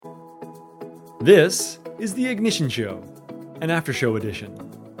This is The Ignition Show, an after-show edition.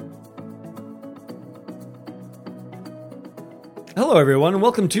 Hello everyone, and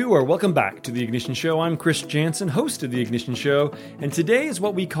welcome back to The Ignition Show. I'm Chris Jansen, host of The Ignition Show, and today is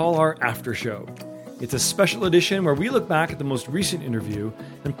what we call our after show. It's a special edition where we look back at the most recent interview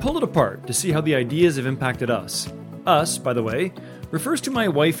and pull it apart to see how the ideas have impacted us. Us, by the way, refers to my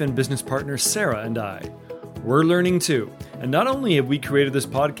wife and business partner Sarah and I. We're learning too, and not only have we created this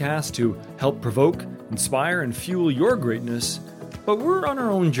podcast to help provoke, inspire, and fuel your greatness, but we're on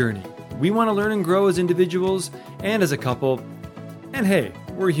our own journey. We want to learn and grow as individuals and as a couple, and hey,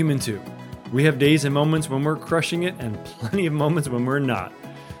 we're human too. We have days and moments when we're crushing it and plenty of moments when we're not.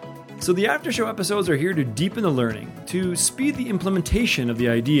 So the after show episodes are here to deepen the learning, to speed the implementation of the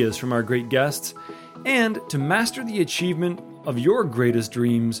ideas from our great guests, and to master the achievement of your greatest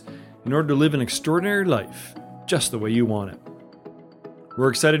dreams in order to live an extraordinary life, just the way you want it.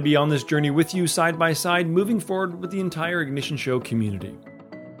 We're excited to be on this journey with you side by side, moving forward with the entire Ignition Show community.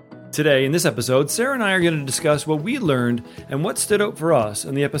 Today, in this episode, Sarah and I are going to discuss what we learned and what stood out for us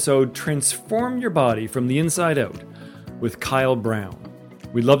in the episode Transform Your Body from the Inside Out with Kyle Brown.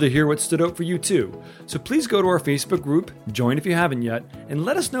 We'd love to hear what stood out for you too, so please go to our Facebook group, join if you haven't yet, and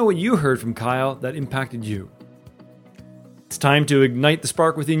let us know what you heard from Kyle that impacted you. It's time to ignite the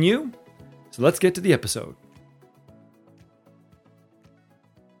spark within you, so let's get to the episode.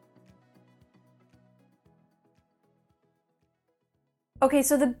 Okay,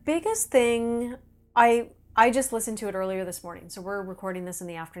 so the biggest thing, I just listened to it earlier this morning. So we're recording this in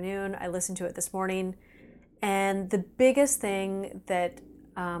the afternoon. I listened to it this morning. And the biggest thing that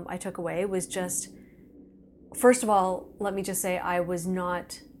I took away was just, first of all, let me just say I was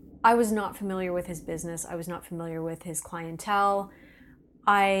not familiar with his business. I was not familiar with his clientele.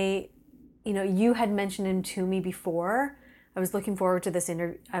 You had mentioned him to me before. I was looking forward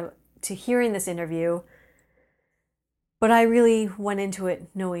to to hearing this interview. But I really went into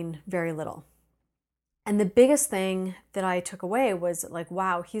it knowing very little. And the biggest thing that I took away was like,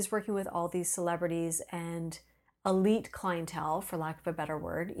 wow, he's working with all these celebrities and elite clientele, for lack of a better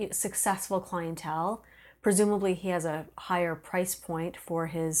word, successful clientele. Presumably he has a higher price point for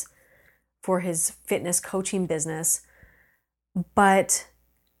his fitness coaching business. But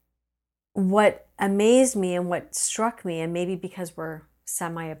what amazed me and what struck me, and maybe because we're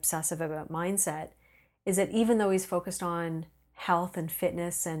semi-obsessive about mindset, is that even though he's focused on health and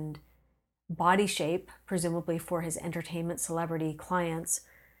fitness and body shape, presumably for his entertainment celebrity clients,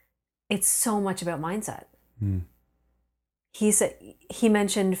 it's so much about mindset. He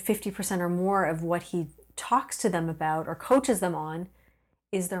mentioned 50% or more of what he talks to them about or coaches them on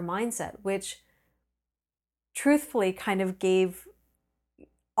is their mindset, which truthfully kind of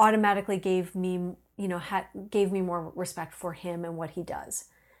automatically gave me more respect for him and what he does.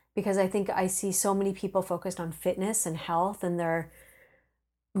 Because I think I see so many people focused on fitness and health, and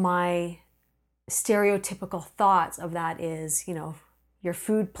my stereotypical thoughts of that is, your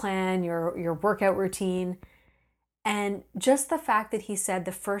food plan, your workout routine. And just the fact that he said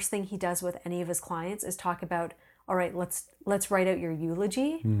the first thing he does with any of his clients is talk about, all right, let's write out your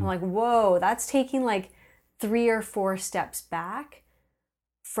eulogy. I'm like, whoa, that's taking like 3 or 4 steps back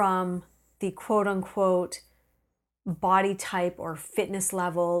from the quote unquote body type or fitness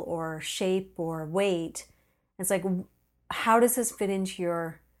level or shape or weight. It's like, how does this fit into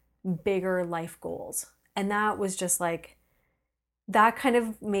your bigger life goals? And that was just like, that kind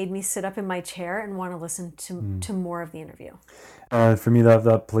of made me sit up in my chair and want to listen to more of the interview. For me,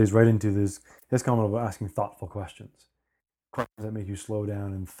 that plays right into this comment of asking thoughtful questions that make you slow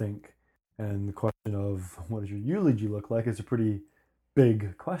down and think. And the question of what does your eulogy look like is a pretty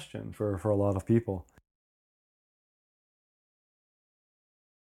big question for a lot of people.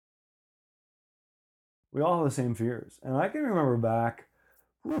 We all have the same fears. And I can remember back,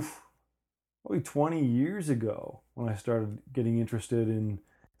 probably 20 years ago when I started getting interested in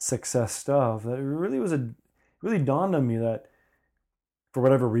success stuff, that it really dawned on me that for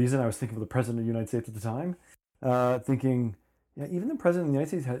whatever reason, I was thinking of the President of the United States at the time, thinking, yeah, even the President of the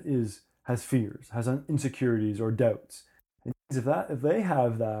United States has fears, has insecurities or doubts. And if they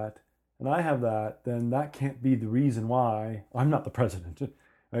have that and I have that, then that can't be the reason why I'm not the president,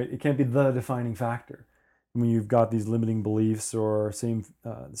 right? It can't be the defining factor when you've got these limiting beliefs or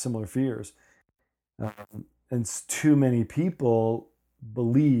similar fears. And too many people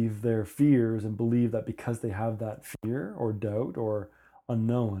believe their fears and believe that because they have that fear or doubt or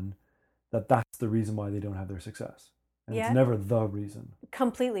unknown, that's the reason why they don't have their success. And it's never the reason.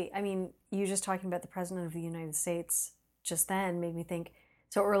 Completely. I mean, you just talking about the President of the United States just then made me think.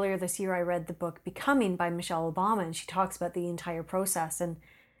 So earlier this year, I read the book Becoming by Michelle Obama, and she talks about the entire process. And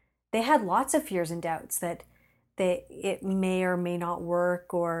they had lots of fears and doubts that it may or may not work,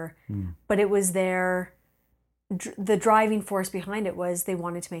 but it was the driving force behind it was they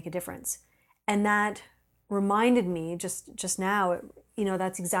wanted to make a difference. And that reminded me just now,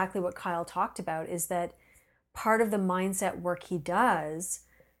 that's exactly what Kyle talked about, is that part of the mindset work he does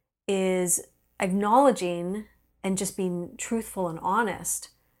is acknowledging and just being truthful and honest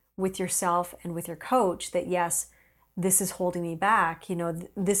with yourself and with your coach that, yes, this is holding me back.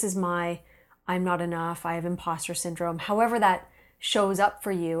 This is I'm not enough. I have imposter syndrome. However that shows up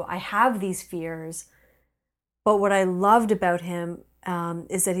for you, I have these fears. But what I loved about him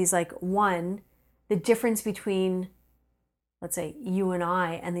is that he's like, one, the difference between, let's say, you and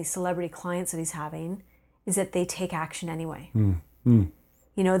I and these celebrity clients that he's having is that they take action anyway.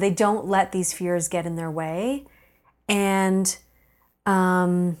 They don't let these fears get in their way, and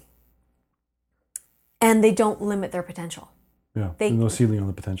they don't limit their potential. Yeah, there's no ceiling on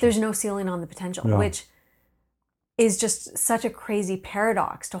the potential. There's no ceiling on the potential, which is just such a crazy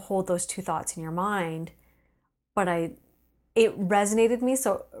paradox to hold those two thoughts in your mind. But it resonated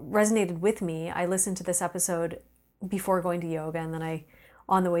with me. I listened to this episode before going to yoga, and then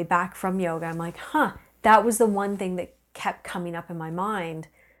on the way back from yoga, I'm like, that was the one thing that kept coming up in my mind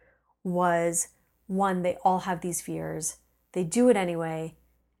was, one, they all have these fears, they do it anyway,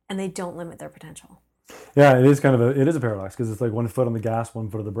 and they don't limit their potential. Yeah, it is a paradox, because it's like one foot on the gas, one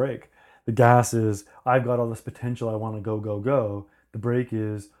foot on the brake. The gas is, I've got all this potential, I want to go, go, go. The brake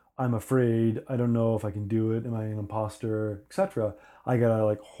is, I'm afraid, I don't know if I can do it, am I an imposter, etc. I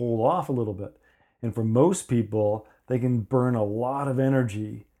gotta hold off a little bit. And for most people, they can burn a lot of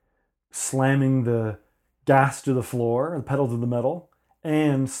energy slamming the gas to the floor, the pedal to the metal,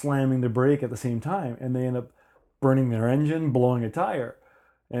 and slamming the brake at the same time. And they end up burning their engine, blowing a tire.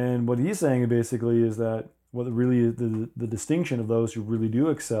 And what he's saying basically is that what really is the distinction of those who really do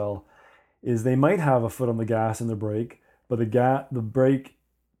excel is they might have a foot on the gas and the brake, but the brake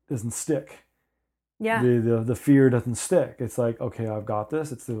doesn't stick. Yeah. The fear doesn't stick. It's like, okay, I've got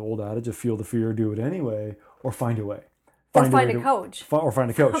this. It's the old adage of feel the fear, do it anyway, or find a way. Find a coach.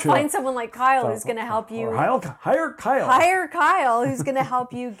 Find someone like Kyle who's going to help you. Or hire Kyle. Hire Kyle who's going to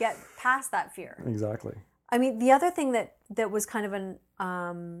help you get past that fear. Exactly. I mean, the other thing that was kind of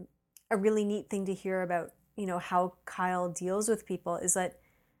a really neat thing to hear about, how Kyle deals with people is that,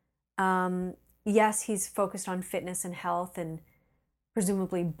 yes, he's focused on fitness and health and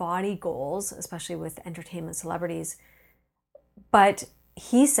presumably body goals, especially with entertainment celebrities. But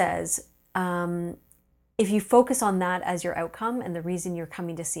he says, if you focus on that as your outcome and the reason you're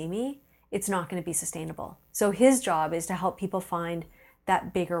coming to see me, it's not going to be sustainable. So his job is to help people find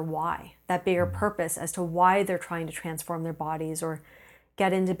that bigger why, that bigger purpose as to why they're trying to transform their bodies or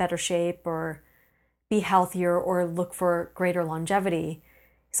get into better shape or be healthier or look for greater longevity.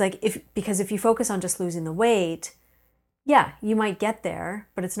 It's like, because if you focus on just losing the weight, yeah, you might get there,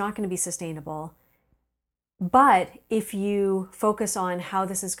 but it's not going to be sustainable. But if you focus on how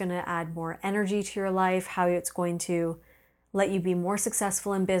this is going to add more energy to your life, how it's going to let you be more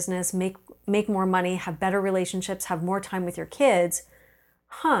successful in business, make more money, have better relationships, have more time with your kids,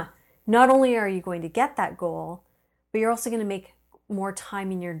 not only are you going to get that goal, but you're also going to make more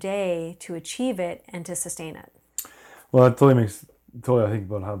time in your day to achieve it and to sustain it. Well, that totally I think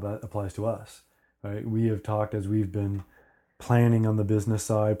about how that applies to us, right? We have talked as we've been planning on the business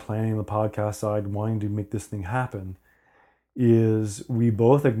side, planning on the podcast side, wanting to make this thing happen, is we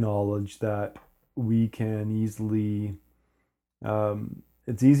both acknowledge that we can easily,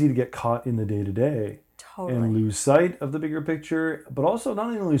 it's easy to get caught in the day-to-day. Totally. And lose sight of the bigger picture, but also not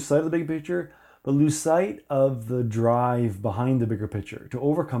only lose sight of the big picture, but lose sight of the drive behind the bigger picture to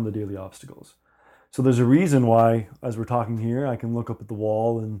overcome the daily obstacles. So there's a reason why, as we're talking here, I can look up at the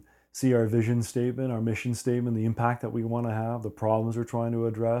wall and see our vision statement, our mission statement, the impact that we want to have, the problems we're trying to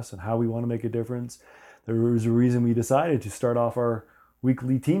address, and how we want to make a difference. There was a reason we decided to start off our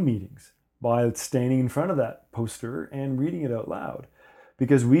weekly team meetings by standing in front of that poster and reading it out loud.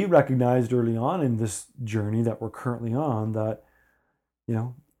 Because we recognized early on in this journey that we're currently on that,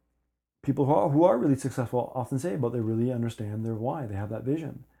 people who are really successful often say, but they really understand their why. They have that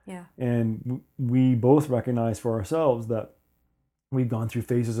vision. Yeah. And we both recognize for ourselves that we've gone through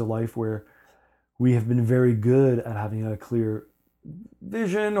phases of life where we have been very good at having a clear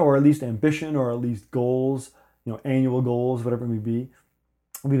vision, or at least ambition, or at least goals, annual goals, whatever it may be.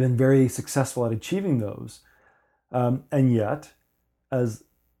 We've been very successful at achieving those. And yet, as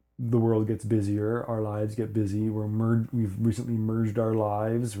the world gets busier, our lives get busy. We've recently merged our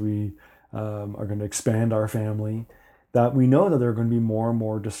lives. We are going to expand our family. That we know that there are going to be more and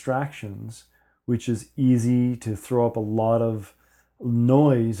more distractions, which is easy to throw up a lot of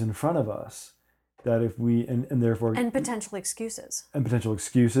noise in front of us that if we, and therefore, and potential excuses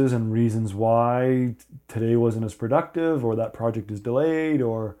and reasons why today wasn't as productive, or that project is delayed,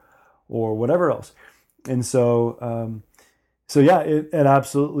 or whatever else. And so, it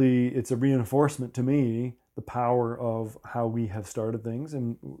absolutely, it's a reinforcement to me, the power of how we have started things.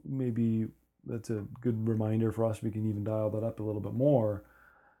 And maybe that's a good reminder for us. We can even dial that up a little bit more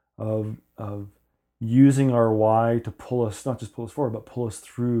of using our why to pull us, not just pull us forward, but pull us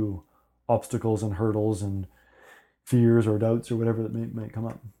through obstacles and hurdles and fears or doubts or whatever that might come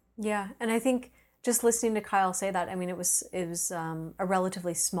up. Yeah, and I think just listening to Kyle say that, I mean, it was a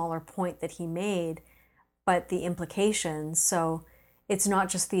relatively smaller point that he made, but the implications. So it's not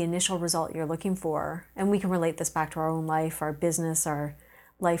just the initial result you're looking for, and we can relate this back to our own life, our business, our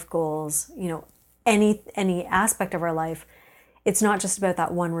life goals, any aspect of our life. It's not just about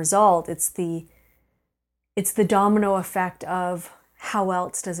that one result. It's the domino effect of how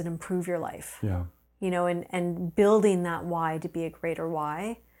else does it improve your life? Yeah. And building that why to be a greater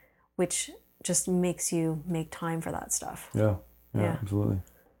why, which just makes you make time for that stuff. Yeah, absolutely.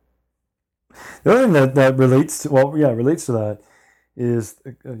 The other thing that relates to that is,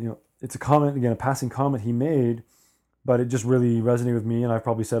 it's a comment, again, a passing comment he made, but it just really resonated with me, and I've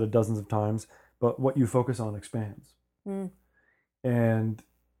probably said it dozens of times, but what you focus on expands. And,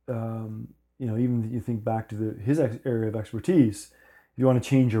 even if you think back to his area of expertise, if you want to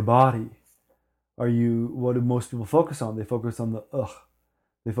change your body, what do most people focus on? They focus on the ugh.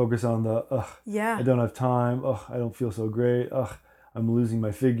 They focus on the ugh. Yeah. I don't have time. Ugh, I don't feel so great. Ugh, I'm losing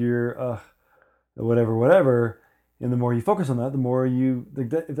my figure. Ugh, whatever. And the more you focus on that, the more you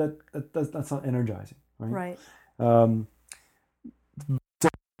that's not energizing, right? Right.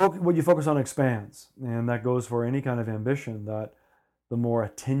 So what you focus on expands, and that goes for any kind of ambition. That the more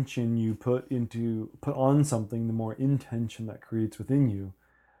attention you put on something, the more intention that creates within you,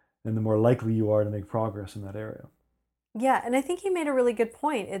 and the more likely you are to make progress in that area. Yeah, and I think he made a really good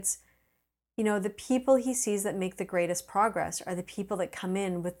point. It's, the people he sees that make the greatest progress are the people that come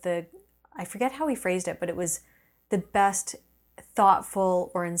in with I forget how he phrased it, but it was the best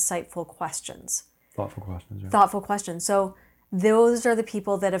thoughtful or insightful questions. Thoughtful questions, yeah. Thoughtful questions. So those are the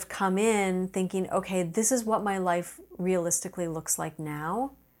people that have come in thinking, okay, this is what my life realistically looks like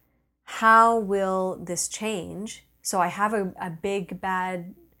now. How will this change? So I have a big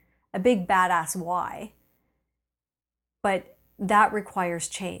badass why, but that requires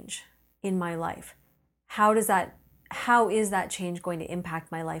change in my life. How is that change going to impact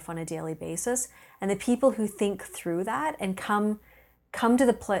my life on a daily basis? And the people who think through that and come to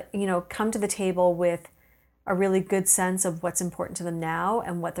the table with a really good sense of what's important to them now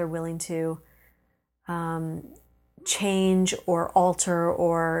and what they're willing to change or alter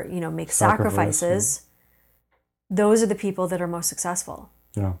or make sacrifices. Those are the people that are most successful.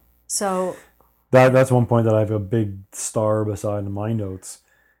 Yeah. So that's one point that I have a big star beside in my notes,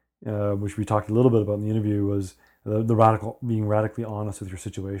 which we talked a little bit about in the interview, was being radically honest with your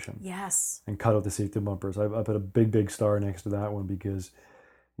situation. Yes. And cut out the safety bumpers. I put a big star next to that one because,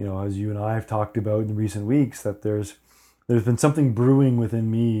 as you and I have talked about in recent weeks, that there's been something brewing within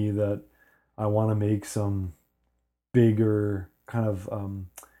me that I want to make some bigger kind of,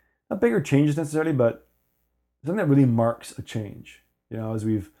 not bigger changes necessarily, but something that really marks a change. As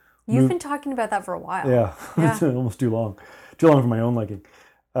you've been talking about that for a while. Yeah. It's almost too long for my own liking.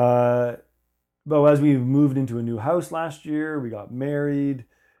 But as we've moved into a new house last year, we got married,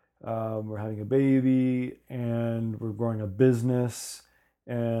 we're having a baby, and we're growing a business,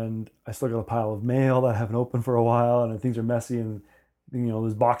 and I still got a pile of mail that I haven't opened for a while, and things are messy, and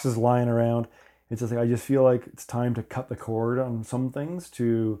there's boxes lying around. It's just like I just feel like it's time to cut the cord on some things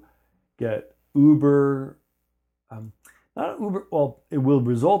to get it will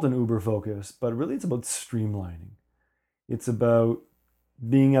result in uber focus, but really it's about streamlining. It's about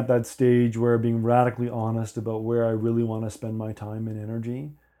being at that stage where being radically honest about where I really want to spend my time and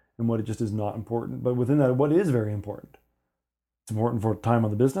energy and what it just is not important. But within that, what is very important? It's important for time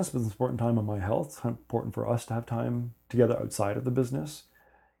on the business, but it's important time on my health. It's important for us to have time together outside of the business.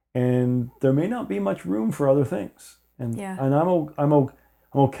 And there may not be much room for other things. And I'm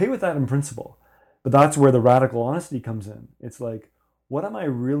okay with that in principle. But that's where the radical honesty comes in. It's like, what do I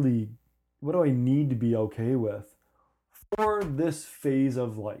need to be okay with for this phase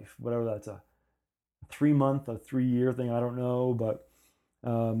of life? Whatever that's a 3-month, a 3-year thing, I don't know. But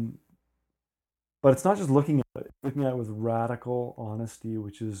it's not just looking at it with radical honesty,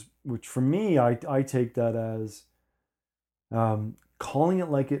 which for me, I take that as calling it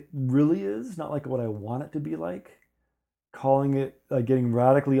like it really is, not like what I want it to be like. Calling it, getting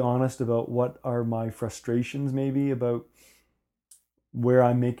radically honest about what are my frustrations maybe about where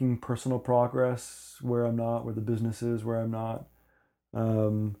I'm making personal progress, where I'm not, where the business is, where I'm not.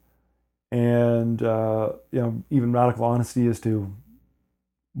 And even radical honesty as to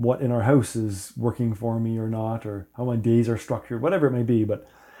what in our house is working for me or not, or how my days are structured, whatever it may be. But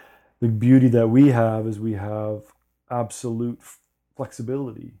the beauty that we have is we have absolute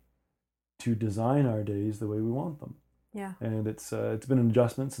flexibility to design our days the way we want them. Yeah. And it's been an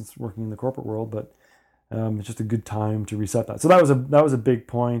adjustment since working in the corporate world, but it's just a good time to reset that. So that was a big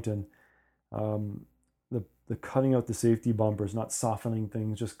point, and the cutting out the safety bumpers, not softening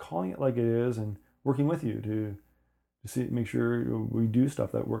things, just calling it like it is, and working with you to make sure we do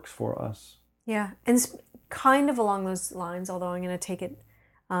stuff that works for us. Yeah, and it's kind of along those lines, although I'm going to take it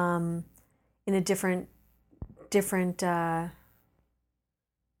in a different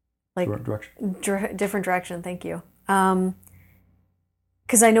Direction. different direction. Thank you.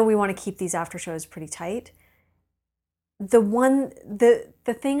 Because I know we want to keep these after shows pretty tight. The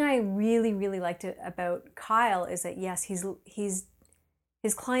thing I really, really liked about Kyle is that, yes, his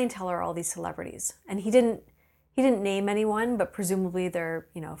clientele are all these celebrities, and he didn't name anyone, but presumably they're,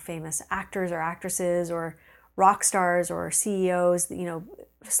 famous actors or actresses or rock stars or CEOs,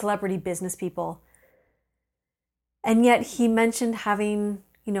 celebrity business people. And yet he mentioned having,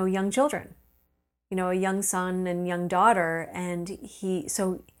 young children, a young son and young daughter, and he's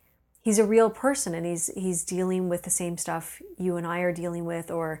a real person, and he's dealing with the same stuff you and I are dealing with,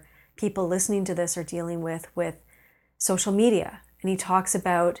 or people listening to this are dealing with social media. And he talks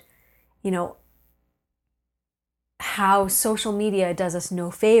about, how social media does us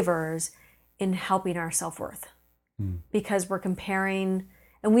no favors in helping our self-worth. Because we're comparing,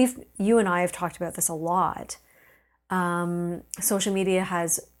 and you and I have talked about this a lot. Social media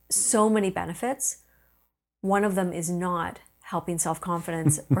has so many benefits. One of them is not helping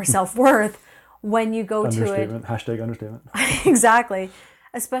self-confidence or self-worth when you go to it. Hashtag understatement. Exactly.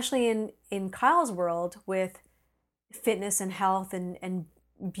 Especially in Kyle's world with fitness and health and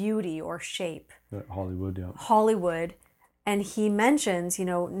beauty or shape. Hollywood, yeah. Hollywood. And he mentions,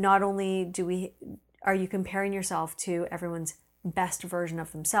 not only are you comparing yourself to everyone's best version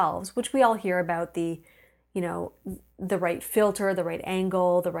of themselves, which we all hear about, the right filter, the right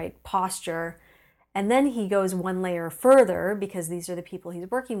angle, the right posture. And then he goes one layer further, because these are the people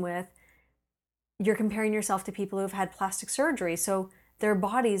he's working with. You're comparing yourself to people who've had plastic surgery. So their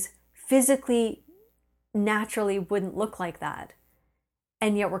bodies physically, naturally wouldn't look like that.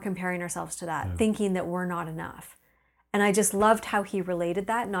 And yet we're comparing ourselves to that, thinking that we're not enough. And I just loved how he related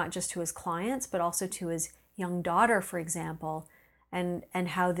that, not just to his clients, but also to his young daughter, for example, and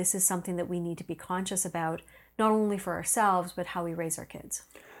how this is something that we need to be conscious about, not only for ourselves, but how we raise our kids.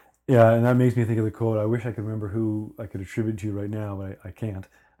 Yeah, and that makes me think of the quote. I wish I could remember who I could attribute to right now, but I can't.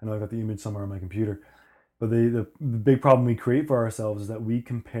 I know I've got the image somewhere on my computer. But the big problem we create for ourselves is that we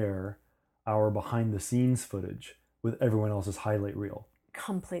compare our behind-the-scenes footage with everyone else's highlight reel.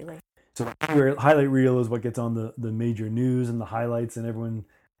 Completely. So highlight reel is what gets on the major news and the highlights, and everyone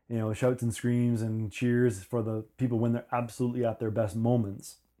shouts and screams and cheers for the people when they're absolutely at their best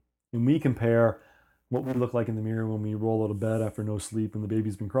moments. And we compare what we look like in the mirror when we roll out of bed after no sleep and the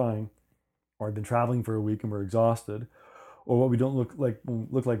baby's been crying, or I've been traveling for a week and we're exhausted, or what we don't look like when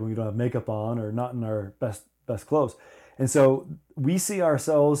we don't have makeup on or not in our best clothes. And so we see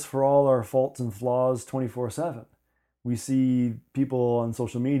ourselves for all our faults and flaws 24/7. We see people on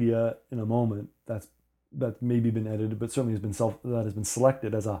social media in a moment that's maybe been edited, but certainly has been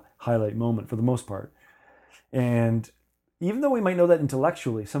selected as a highlight moment for the most part. And even though we might know that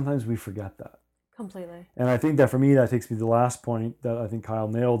intellectually, sometimes we forget that. Completely. And I think that for me, that takes me to the last point that I think Kyle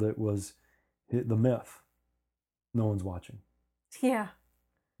nailed it, was the myth. No one's watching. Yeah.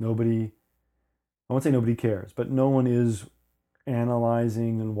 Nobody, I won't say nobody cares, but no one is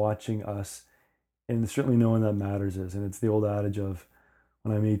analyzing and watching us. And certainly no one that matters is. And it's the old adage of,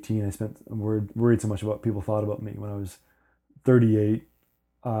 when I'm 18, I worried so much about what people thought about me. When I was 38,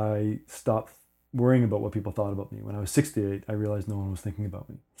 I stopped worrying about what people thought about me. When I was 68, I realized no one was thinking about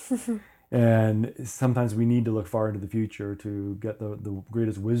me. And sometimes we need to look far into the future to get the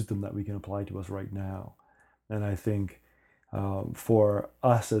greatest wisdom that we can apply to us right now. And I think for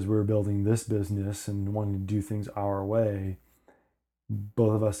us, as we're building this business and wanting to do things our way,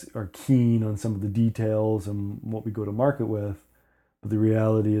 both of us are keen on some of the details and what we go to market with. But the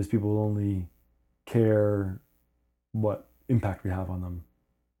reality is people only care what impact we have on them,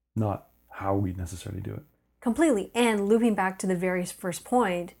 not how we necessarily do it. Completely. And looping back to the very first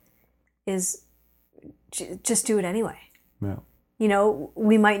point is just do it anyway. Yeah.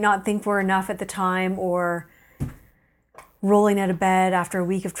 We might not think we're enough at the time, or rolling out of bed after a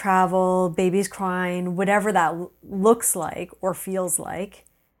week of travel, baby's crying, whatever that looks like or feels like,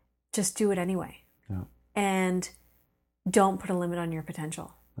 just do it anyway. Yeah. And don't put a limit on your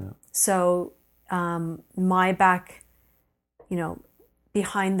potential. Yeah. So my back,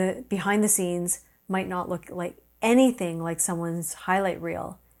 behind the scenes might not look like anything like someone's highlight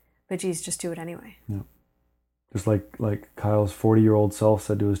reel, but geez, just do it anyway. Yeah. Just like Kyle's 40-year-old self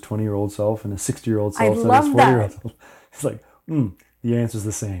said to his 20-year-old self, and his 60-year-old self said to his 40-year-old self. It's like, the answer's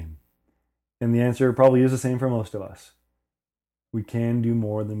the same. And the answer probably is the same for most of us. We can do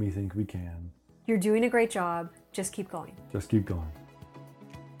more than we think we can. You're doing a great job. Just keep going. Just keep going.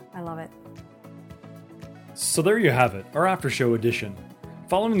 I love it. So there you have it, our after show edition,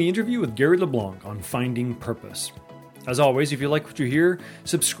 following the interview with Gary LeBlanc on finding purpose. As always, if you like what you hear,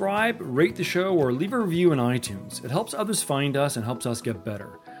 subscribe, rate the show, or leave a review in iTunes. It helps others find us and helps us get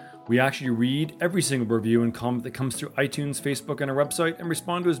better. We actually read every single review and comment that comes through iTunes, Facebook, and our website and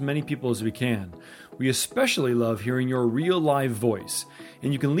respond to as many people as we can. We especially love hearing your real live voice,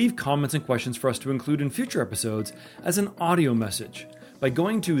 and you can leave comments and questions for us to include in future episodes as an audio message by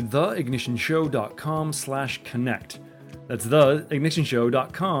going to theignitionshow.com/connect. That's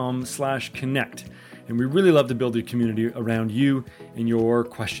theignitionshow.com/connect. And we really love to build a community around you and your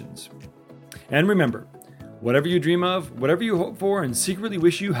questions. And remember, whatever you dream of, whatever you hope for and secretly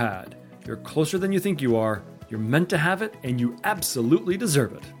wish you had, you're closer than you think you are, you're meant to have it, and you absolutely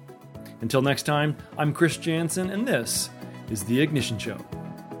deserve it. Until next time, I'm Chris Jansen, and this is The Ignition Show.